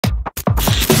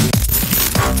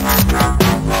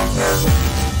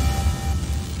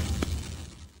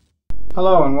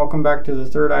Hello and welcome back to the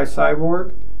Third Eye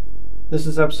Cyborg. This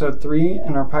is episode 3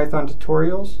 in our Python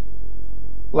tutorials.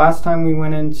 Last time we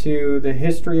went into the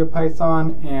history of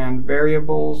Python and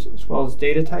variables as well as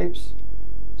data types.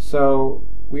 So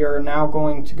we are now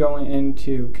going to go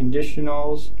into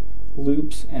conditionals,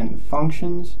 loops, and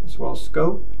functions as well as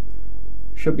scope.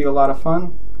 Should be a lot of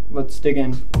fun. Let's dig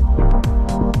in.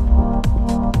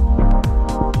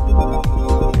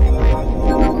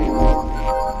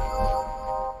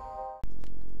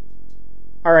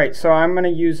 Alright, so I'm going to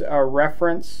use a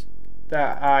reference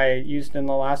that I used in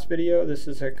the last video. This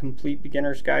is a complete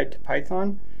beginner's guide to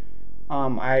Python.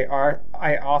 I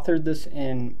authored this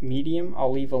in Medium.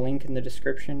 I'll leave a link in the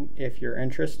description if you're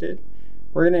interested.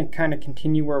 We're going to kind of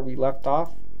continue where we left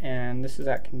off, and this is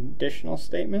at conditional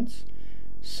statements.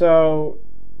 So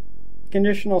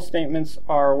conditional statements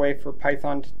are a way for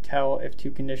Python to tell if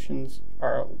two conditions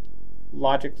are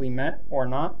logically met or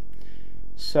not.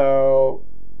 So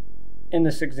in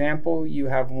this example, you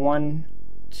have 1,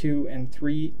 2, and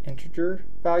 3 integer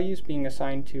values being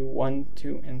assigned to 1,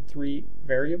 2, and 3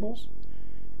 variables.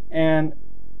 And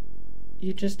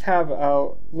you just have a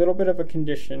little bit of a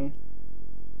condition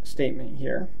statement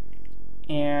here.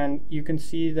 And you can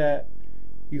see that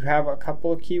you have a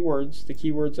couple of keywords. The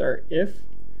keywords are if,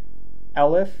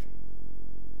 elif,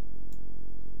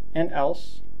 and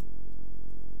else.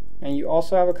 And you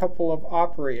also have a couple of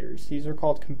operators. These are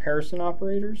called comparison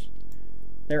operators.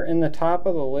 They're in the top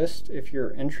of the list if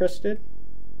you're interested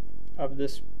of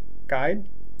this guide.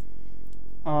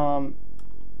 Now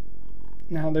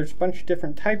there's a bunch of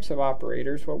different types of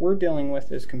operators. What we're dealing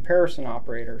with is comparison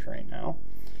operators right now.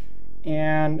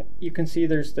 And you can see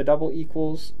there's the double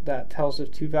equals that tells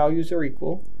if two values are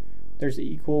equal. There's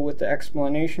the equal with the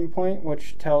exclamation point,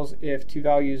 which tells if two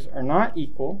values are not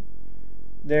equal.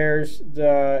 There's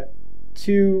the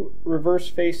two reverse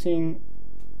facing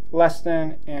less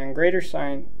than and greater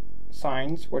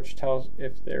signs, which tells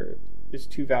if there is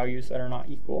two values that are not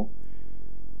equal.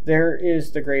 There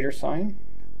is the greater sign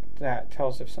that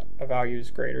tells if a value is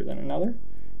greater than another.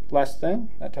 Less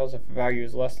than, that tells if a value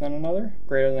is less than another.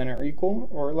 Greater than or equal,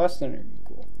 or less than or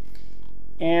equal.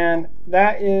 And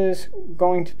that is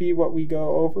going to be what we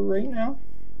go over right now.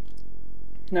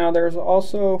 Now there's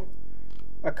also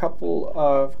a couple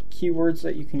of keywords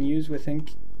that you can use within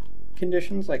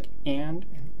conditions like and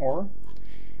or.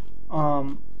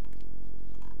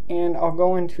 And I'll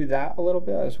go into that a little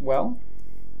bit as well.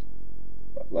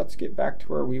 But let's get back to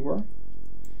where we were.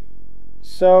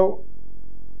 So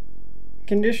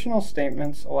conditional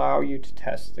statements allow you to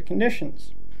test the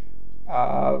conditions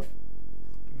of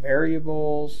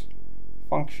variables,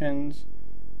 functions,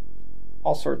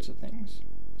 all sorts of things.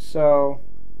 So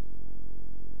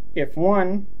if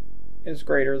 1 is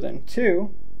greater than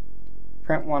 2,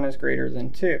 print 1 is greater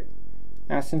than 2.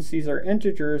 Now since these are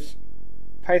integers,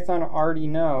 Python already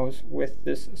knows with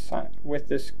this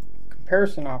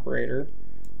comparison operator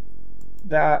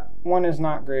that 1 is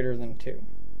not greater than 2.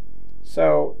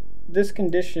 So this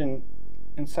condition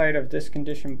inside of this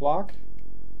condition block,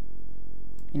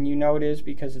 and you know it is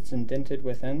because it's indented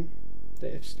within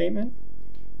the if statement,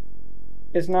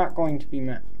 is not going to be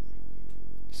met.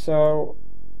 So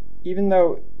even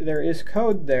though there is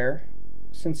code there,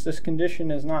 since this condition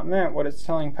is not met, what it's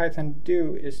telling Python to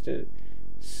do is to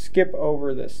skip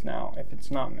over this now if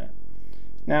it's not met.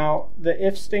 Now the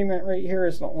if statement right here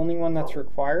is the only one that's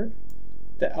required.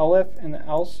 The elif and the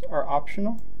else are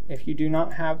optional. If you do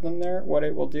not have them there, what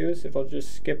it will do is it'll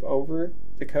just skip over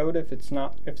the code if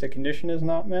the condition is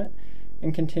not met,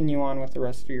 and continue on with the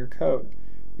rest of your code.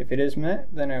 If it is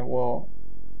met, then it will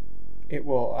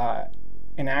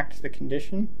enact the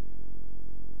condition,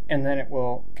 and then it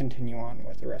will continue on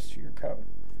with the rest of your code.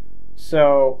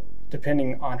 So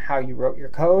depending on how you wrote your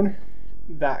code,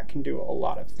 that can do a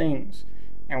lot of things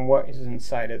and what is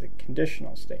inside of the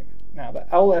conditional statement. Now the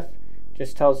elif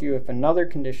just tells you if another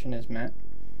condition is met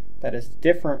that is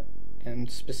different and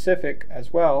specific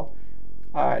as well,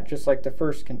 just like the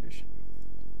first condition.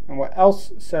 And what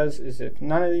else says is if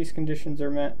none of these conditions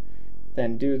are met,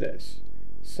 then do this.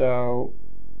 So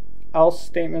else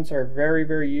statements are very,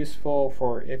 very useful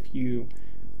for if you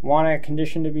want a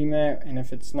condition to be met, and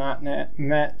if it's not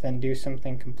met, then do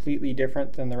something completely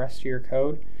different than the rest of your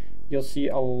code. You'll see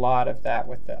a lot of that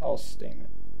with the else statement.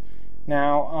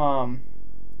 Now,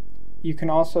 you can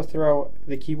also throw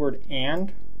the keyword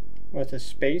and with a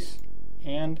space,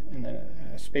 and then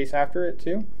a space after it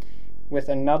too, with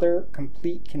another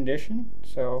complete condition.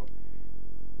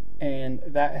 And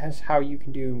that is how you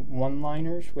can do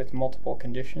one-liners with multiple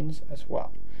conditions as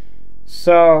well.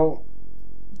 So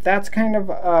that's kind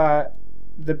of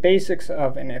the basics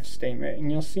of an if statement,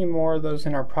 and you'll see more of those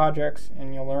in our projects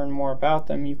and you'll learn more about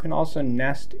them. You can also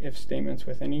nest if statements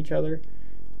within each other.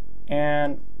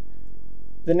 And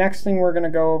the next thing we're going to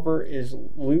go over is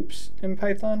loops in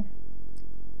Python.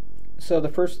 So the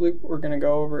first loop we're going to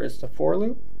go over is the for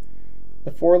loop.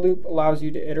 The for loop allows you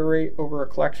to iterate over a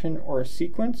collection or a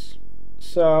sequence.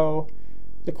 So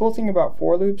the cool thing about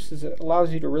for loops is it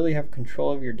allows you to really have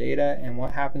control of your data and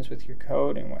what happens with your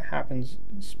code and what happens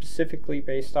specifically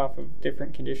based off of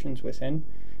different conditions within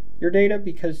your data,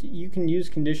 because you can use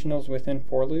conditionals within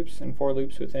for loops and for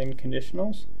loops within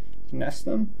conditionals. You can nest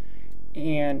them,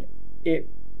 and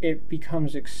it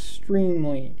becomes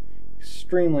extremely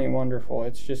wonderful.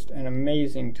 It's just an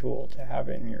amazing tool to have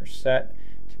in your set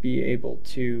to be able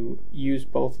to use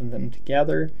both of them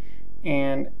together.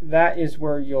 And that is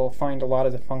where you'll find a lot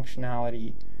of the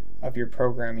functionality of your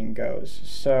programming goes,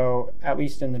 so at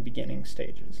least in the beginning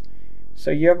stages.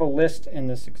 So you have a list in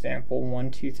this example,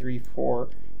 1, 2, 3, 4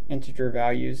 integer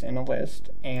values in a list,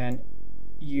 and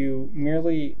you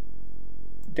merely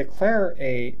declare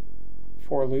a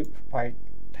for loop by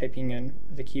typing in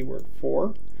the keyword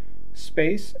for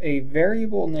space a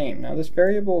variable name. Now this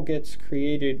variable gets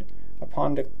created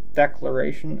upon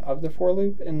declaration of the for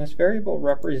loop, and this variable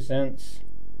represents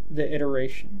the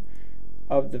iteration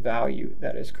of the value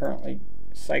that is currently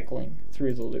cycling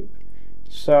through the loop.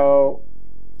 So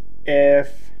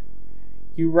if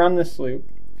you run this loop,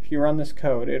 if you run this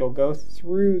code, it'll go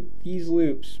through these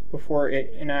loops before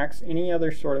it enacts any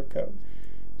other sort of code.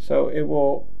 So it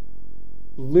will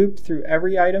loop through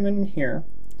every item in here.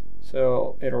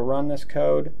 So it'll run this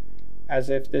code as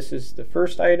if this is the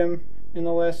first item in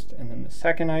the list, and then the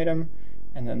second item,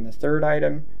 and then the third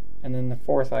item, and then the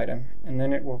fourth item, and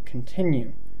then it will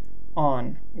continue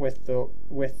on with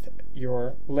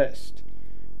your list.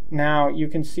 Now you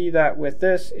can see that with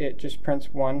this it just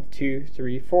prints 1, 2,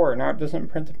 3, 4. Now it doesn't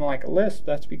print them like a list.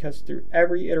 That's because through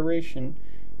every iteration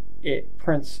it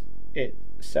prints it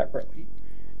separately,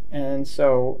 and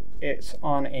so it's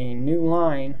on a new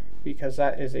line because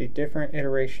that is a different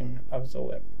iteration of the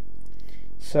loop.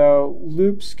 So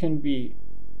loops can be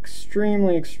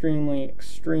extremely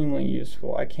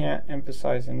useful. I can't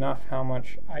emphasize enough how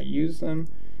much I use them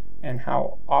and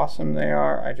how awesome they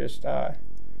are.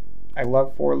 I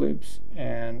love for loops,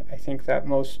 and I think that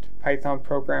most Python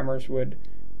programmers would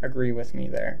agree with me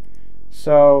there.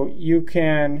 So you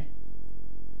can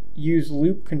use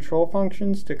loop control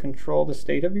functions to control the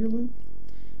state of your loop,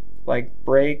 like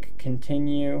break,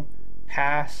 continue,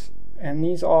 pass, and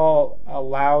these all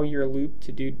allow your loop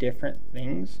to do different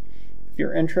things. If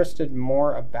you're interested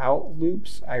more about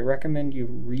loops, I recommend you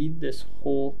read this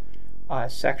whole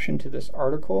section to this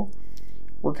article.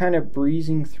 We're kind of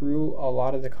breezing through a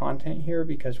lot of the content here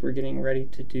because we're getting ready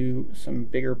to do some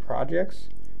bigger projects,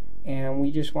 and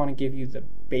we just want to give you the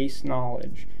base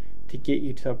knowledge to get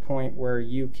you to a point where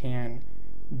you can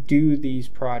do these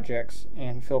projects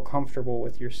and feel comfortable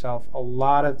with yourself. A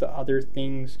lot of the other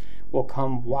things will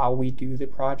come while we do the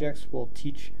projects. We'll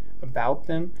teach about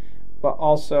them, but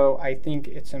also I think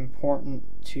it's important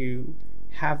to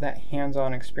have that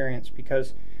hands-on experience,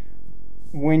 because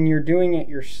when you're doing it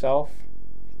yourself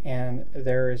and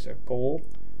there is a goal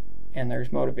and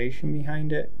there's motivation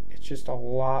behind it, it's just a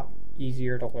lot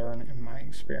easier to learn in my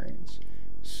experience.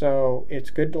 So it's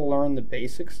good to learn the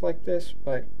basics like this,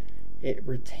 but it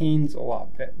retains a lot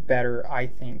better, I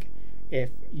think, if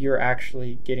you're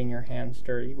actually getting your hands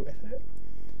dirty with it.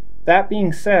 That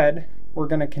being said, we're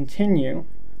going to continue.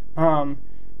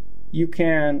 You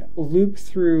can loop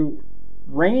through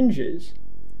ranges.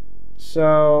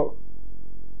 So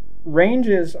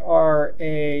ranges are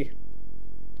a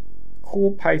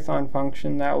cool Python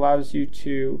function that allows you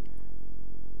to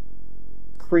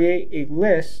create a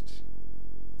list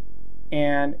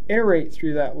and iterate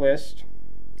through that list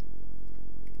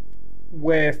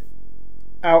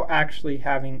without actually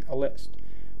having a list.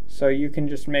 So you can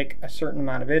just make a certain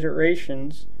amount of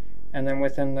iterations, and then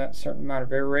within that certain amount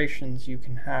of iterations you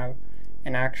can have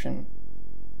an action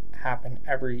happen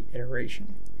every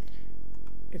iteration.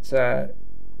 It's a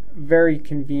very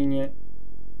convenient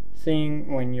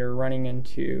thing when you're running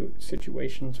into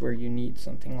situations where you need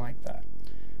something like that.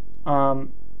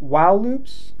 While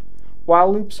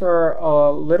loops are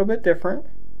a little bit different.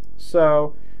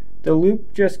 So the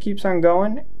loop just keeps on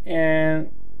going,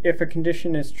 and if a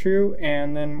condition is true,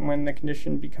 and then when the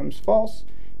condition becomes false,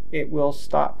 it will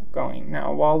stop going.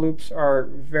 Now, while loops are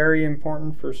very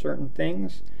important for certain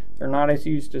things. They're not as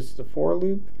used as the for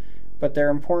loop, but they're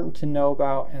important to know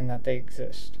about and that they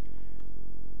exist.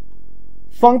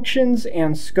 Functions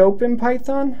and scope in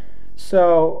Python.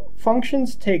 So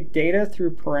functions take data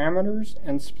through parameters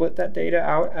and split that data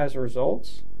out as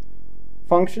results.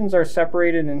 Functions are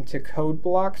separated into code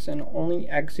blocks and only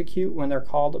execute when they're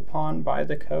called upon by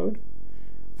the code.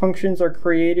 Functions are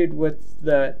created with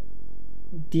the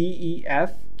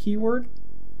def keyword.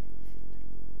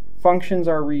 Functions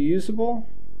are reusable.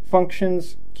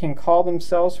 Functions can call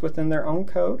themselves within their own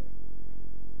code.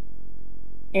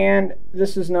 And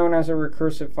this is known as a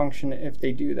recursive function if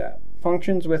they do that.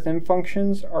 Functions within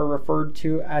functions are referred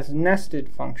to as nested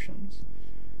functions.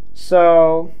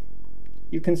 So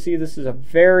you can see this is a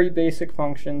very basic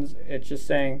functions. It's just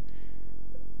saying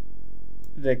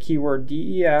the keyword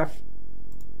def,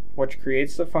 which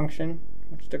creates the function,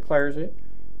 which declares it,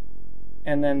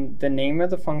 and then the name of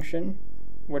the function,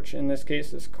 which in this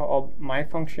case is called my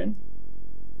function.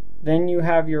 Then you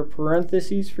have your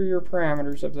parentheses for your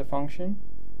parameters of the function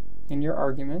and your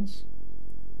arguments,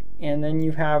 and then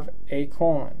you have a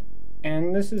colon.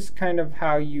 And this is kind of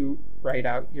how you write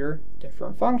out your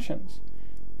different functions.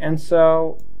 And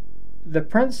so the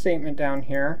print statement down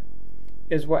here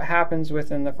is what happens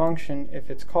within the function if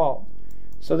it's called.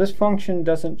 So this function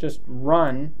doesn't just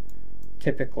run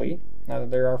typically, now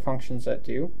there are functions that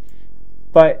do,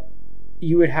 but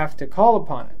you would have to call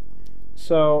upon it.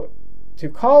 So to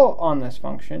call on this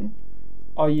function,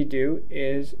 all you do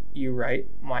is you write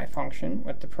my function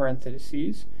with the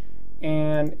parentheses,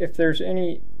 and if there's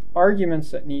any arguments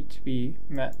that need to be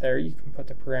met there, you can put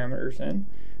the parameters in.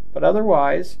 But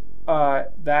otherwise,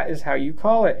 that is how you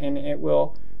call it, and it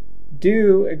will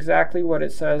do exactly what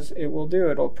it says it will do.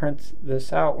 It'll print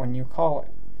this out when you call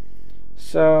it.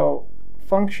 So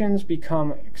functions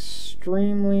become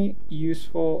extremely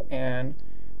useful and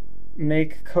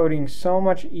make coding so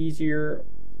much easier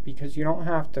because you don't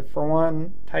have to, for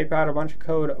one, type out a bunch of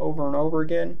code over and over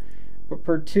again, but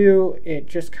for two, it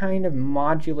just kind of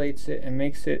modulates it and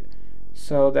makes it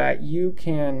so that you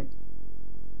can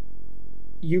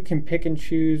pick and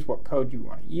choose what code you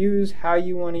want to use, how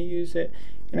you want to use it,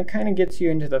 and it kind of gets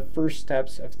you into the first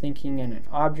steps of thinking in an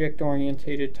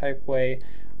object-oriented type way,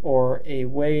 or a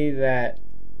way that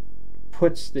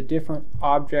puts the different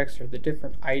objects or the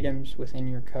different items within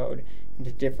your code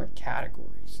into different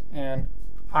categories. And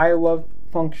I love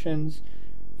functions,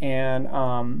 and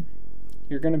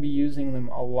you're going to be using them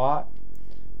a lot.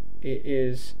 It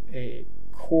is a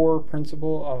core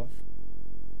principle of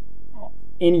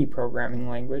any programming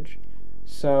language,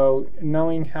 so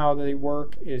knowing how they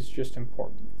work is just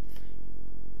important.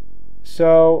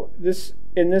 So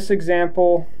in this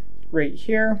example right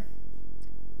here,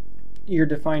 you're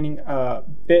defining a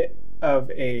bit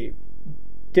of a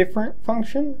different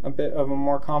function, a bit of a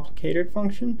more complicated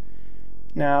function.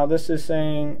 Now this is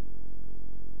saying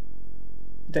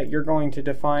that you're going to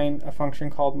define a function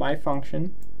called my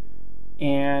function,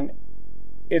 and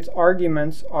its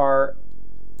arguments are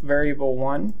variable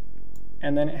 1,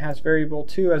 and then it has variable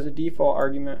 2 as a default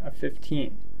argument of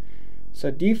 15. So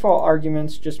default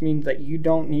arguments just means that you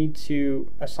don't need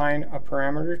to assign a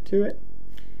parameter to it.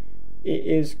 It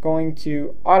is going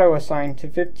to auto assign to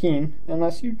 15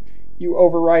 unless you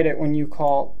override it when you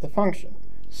call the function.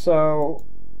 So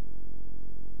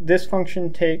this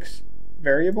function takes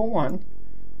variable 1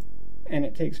 and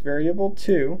it takes variable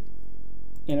 2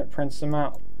 and it prints them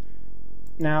out.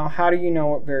 Now, how do you know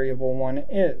what variable 1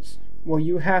 is? Well,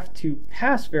 you have to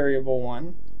pass variable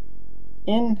 1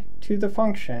 into the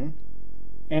function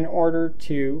in order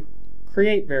to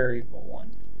create variable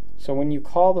 1. So when you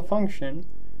call the function,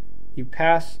 you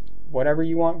pass whatever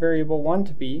you want variable 1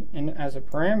 to be in as a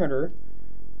parameter,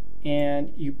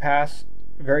 and you pass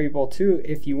variable 2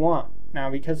 if you want. Now,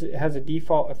 because it has a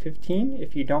default of 15,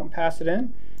 if you don't pass it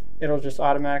in, it'll just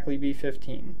automatically be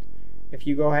 15. If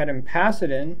you go ahead and pass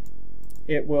it in,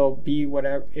 it will be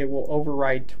whatever, it will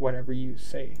override to whatever you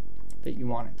say that you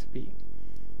want it to be.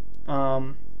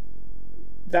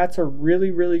 That's a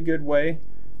really, really good way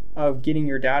of getting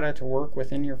your data to work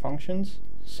within your functions.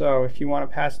 So if you want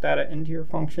to pass data into your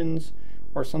functions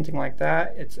or something like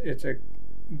that, it's a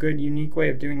good, unique way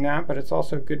of doing that, but it's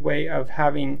also a good way of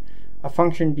having a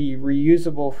function be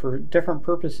reusable for different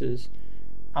purposes,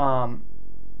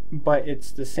 but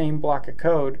it's the same block of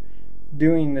code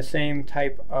doing the same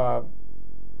type of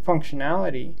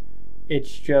functionality.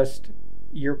 It's just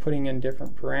you're putting in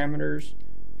different parameters,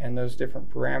 and those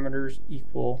different parameters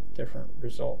equal different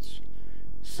results.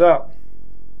 So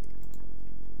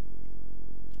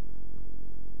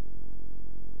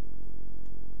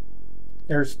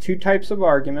there's two types of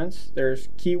arguments. There's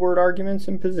keyword arguments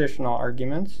and positional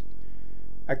arguments.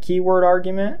 A keyword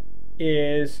argument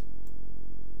is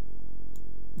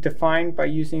defined by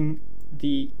using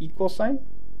the equal sign,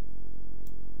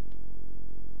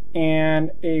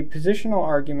 And a positional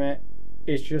argument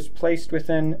is just placed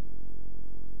within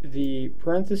the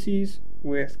parentheses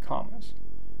with commas.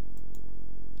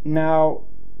 Now,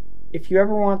 if you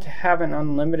ever want to have an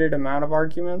unlimited amount of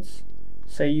arguments,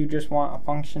 say you just want a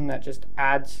function that just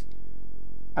adds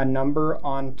a number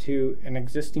onto an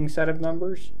existing set of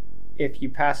numbers, if you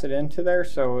pass it into there,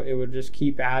 so it would just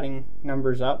keep adding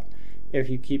numbers up if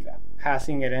you keep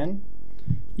passing it in,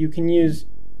 you can use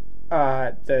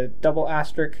the double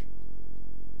asterisk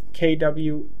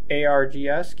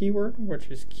KWARGS keyword, which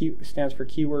is stands for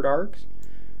keyword args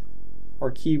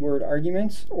or keyword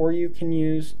arguments, or you can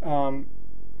use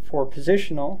for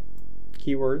positional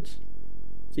keywords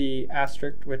the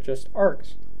asterisk with just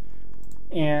args.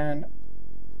 And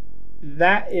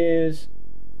that is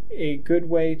a good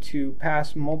way to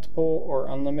pass multiple or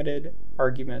unlimited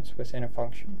arguments within a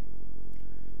function.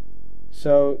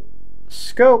 So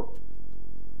scope,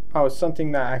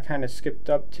 something that I kind of skipped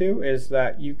up to is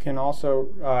that you can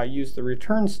also use the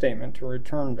return statement to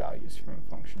return values from a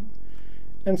function.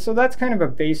 And so that's kind of a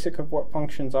basic of what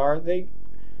functions are. They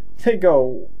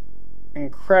go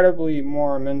incredibly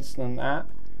more immense than that,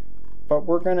 but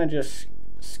we're going to just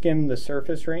skim the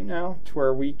surface right now to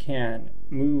where we can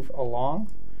move along.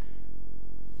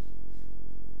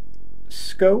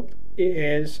 Scope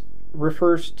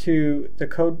refers to the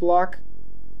code block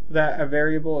that a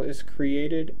variable is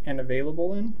created and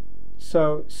available in.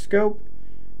 So scope,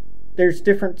 there's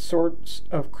different sorts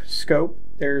of scope.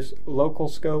 There's local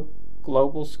scope,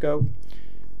 global scope.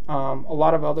 A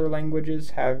lot of other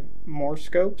languages have more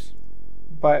scopes,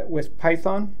 but with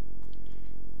Python,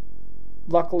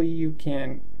 luckily you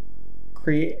can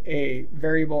create a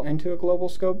variable into a global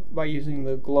scope by using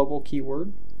the global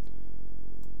keyword.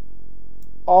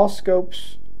 All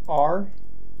scopes are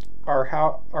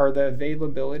the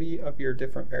availability of your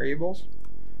different variables.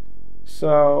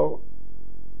 So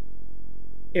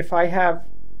if I have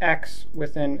x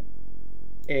within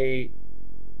a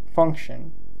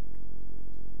function,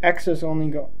 x is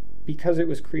only because it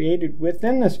was created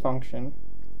within this function,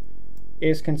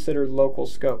 is considered local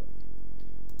scope,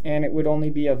 and it would only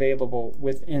be available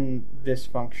within this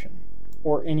function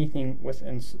or anything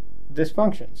within this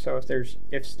function. So if there's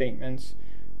if statements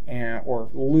or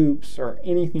loops or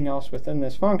anything else within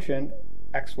this function,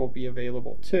 x will be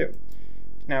available too.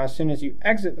 Now as soon as you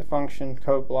exit the function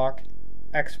code block,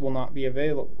 x will not be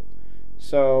available.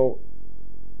 So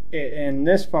in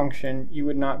this function you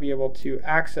would not be able to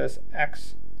access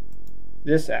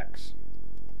this x.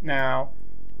 Now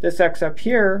this x up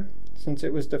here, since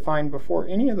it was defined before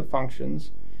any of the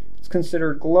functions, it's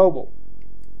considered global,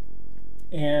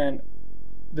 and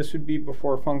this would be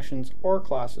before functions or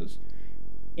classes,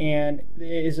 and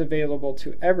it is available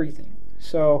to everything.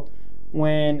 So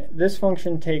when this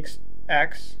function takes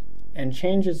x and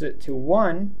changes it to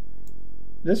 1,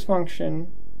 this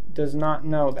function does not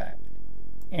know that,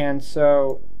 and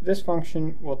so this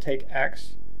function will take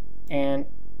x and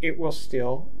it will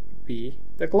still be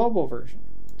the global version.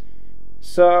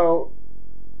 So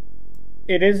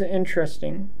it is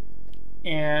interesting,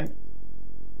 and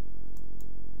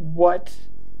what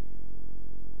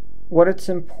it's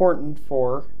important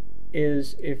for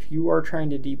is if you are trying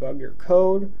to debug your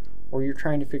code or you're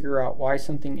trying to figure out why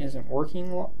something isn't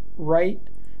working right,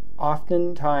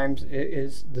 oftentimes it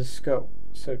is the scope.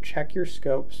 So check your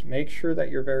scopes, make sure that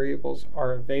your variables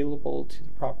are available to the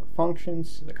proper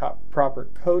functions, to the proper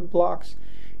code blocks,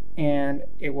 and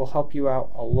it will help you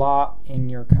out a lot in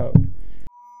your code.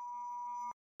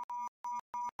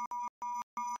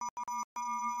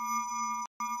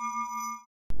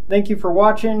 Thank you for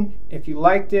watching. If you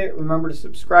liked it, remember to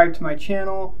subscribe to my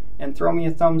channel and throw me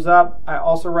a thumbs up. I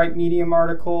also write Medium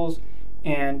articles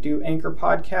and do Anchor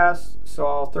podcasts, so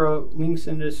I'll throw links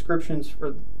in the descriptions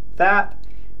for that.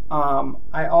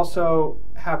 I also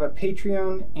have a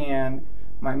Patreon and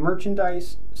my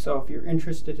merchandise, so if you're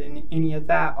interested in any of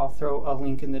that, I'll throw a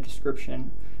link in the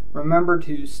description. Remember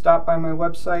to stop by my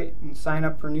website and sign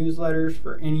up for newsletters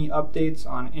for any updates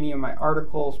on any of my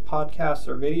articles, podcasts,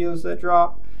 or videos that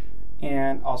drop.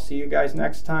 And I'll see you guys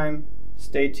next time.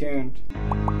 Stay tuned.